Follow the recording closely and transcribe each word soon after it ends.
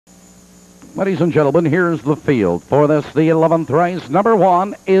Ladies and gentlemen, here's the field. For this, the 11th race, number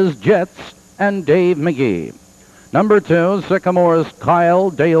 1 is JITS and Dave Magee. Number 2, Sycamore's Kyle,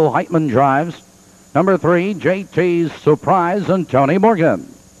 Dale Heitman drives. Number 3, JT's Surprise and Tony Morgan.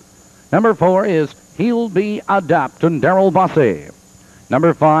 Number 4 is He'll Be Adapt and Darrell Bossy.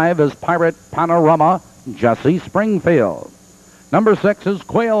 Number 5 is Pirate Panorama, Jesse Springfield. Number 6 is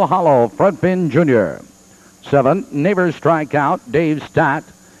Quail Hollow, Fred Finn Jr. 7, Neighbors Strike Out, Dave Stott.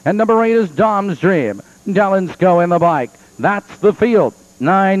 And number 8 is Dom's Dream, Dalinsko in the bike. That's the field.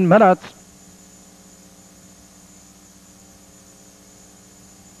 9 minutes.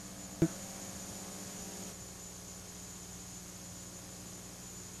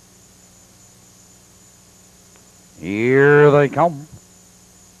 Here they come.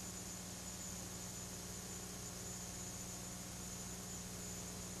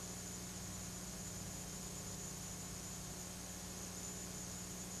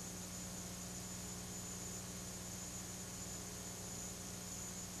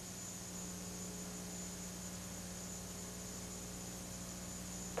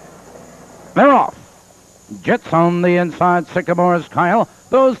 They're off. JITS on the inside, Sycamore's Kyle.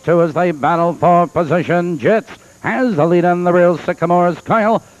 Those two as they battle for position. JITS has the lead on the real. Sycamore's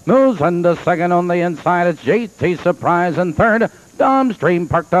Kyle moves into second on the inside. It's JT Surprise in third. Dom's Dream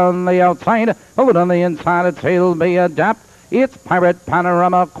parked on the outside. Followed on the inside, it's He'll Be Adapt. It's Pirate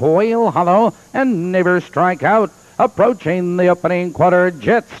Panorama, Quail Hollow, and Neighbors Strike Out. Approaching the opening quarter,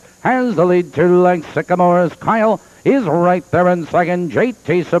 JITS has the lead 2 lengths. Sycamore's Kyle is right there in second.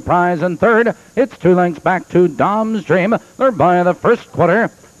 JT Surprise in third. It's 2 lengths back to Dom's Dream. They're by the first quarter.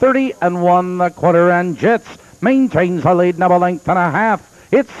 30-1 the quarter, and JITS maintains a lead, a length and a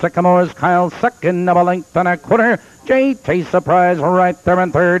half. It's Sycamore's Kyle second, a length and a quarter. JT Surprise right there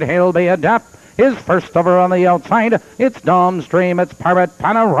in third. He'll Be Adapt is first over on the outside. It's Dom's Dream. It's Pirate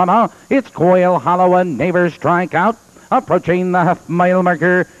Panorama. It's Quail Hollow and Neighbors Strike Out. Approaching the half-mile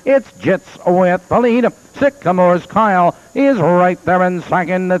marker, it's JITS with the lead. Sycamore's Kyle is right there in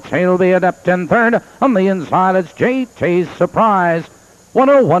second. It's He'll Be Adapt in third. On the inside, it's JT's Surprise.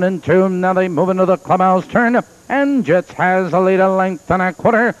 101 and 2. Now they move into the clubhouse turn, and JITS has a lead, a length and a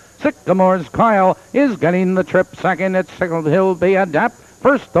quarter. Sycamore's Kyle is getting the trip second. It's He'll Be Adapt.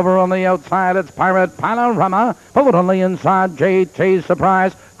 First over on the outside, it's Pirate Panorama. Followed on the inside, JT's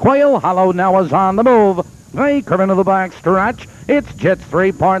Surprise. Quail Hollow now is on the move. They curve into the back stretch. It's JITS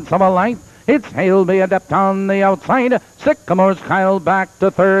 3/4 of a length. It's He'll Be Adapt on the outside. Sycamore's Kyle back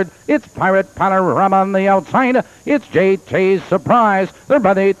to third. It's Pirate Panorama on the outside. It's JT's Surprise. They're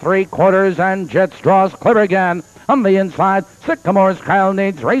by the 3/4, and JITS draws clear again. On the inside, Sycamore's Kyle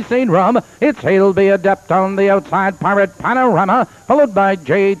needs racing rum. It's He'll Be Adapt on the outside. Pirate Panorama, followed by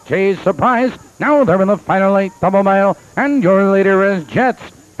JT's Surprise. Now they're in the final 8th of a mile, and your leader is JITS.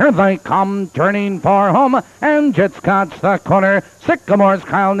 Here they come, turning for home, and JITS cuts the corner. Sycamore's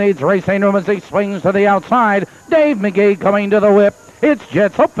Kyle needs racing room as he swings to the outside. Dave Magee coming to the whip. It's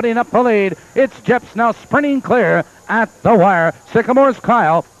JITS opening up the lead. It's JITS now sprinting clear at the wire. Sycamore's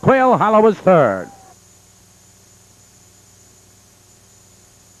Kyle, Quail Hollow is third.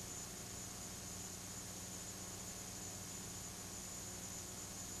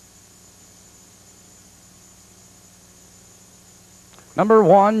 Number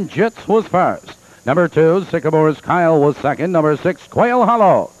 1, JITS was first. Number 2, Sycamore's Kyle was second. Number 6, Quail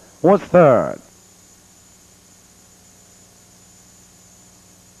Hollow was third.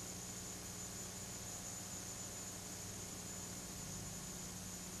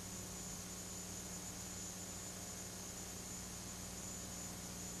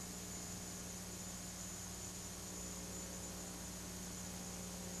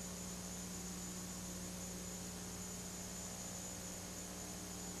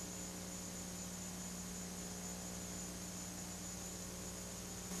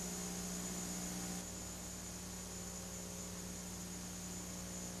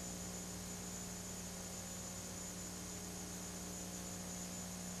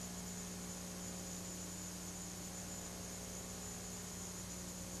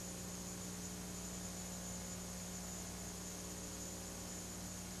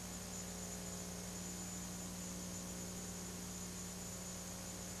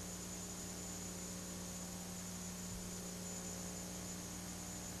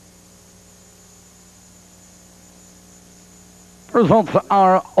 Results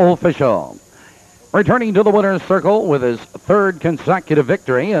are official. Returning to the winner's circle with his 3rd consecutive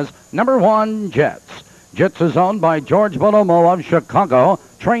victory is number 1, JITS. JITS is owned by George Bonomo of Chicago,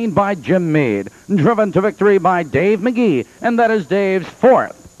 trained by Jim Meade, driven to victory by Dave Magee, and that is Dave's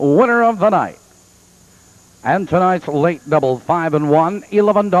 4th winner of the night. And tonight's late double 5 and 1,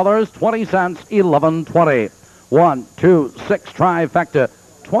 $11.20, $11.20. 1, 2, 6 trifecta,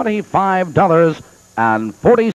 $25.40.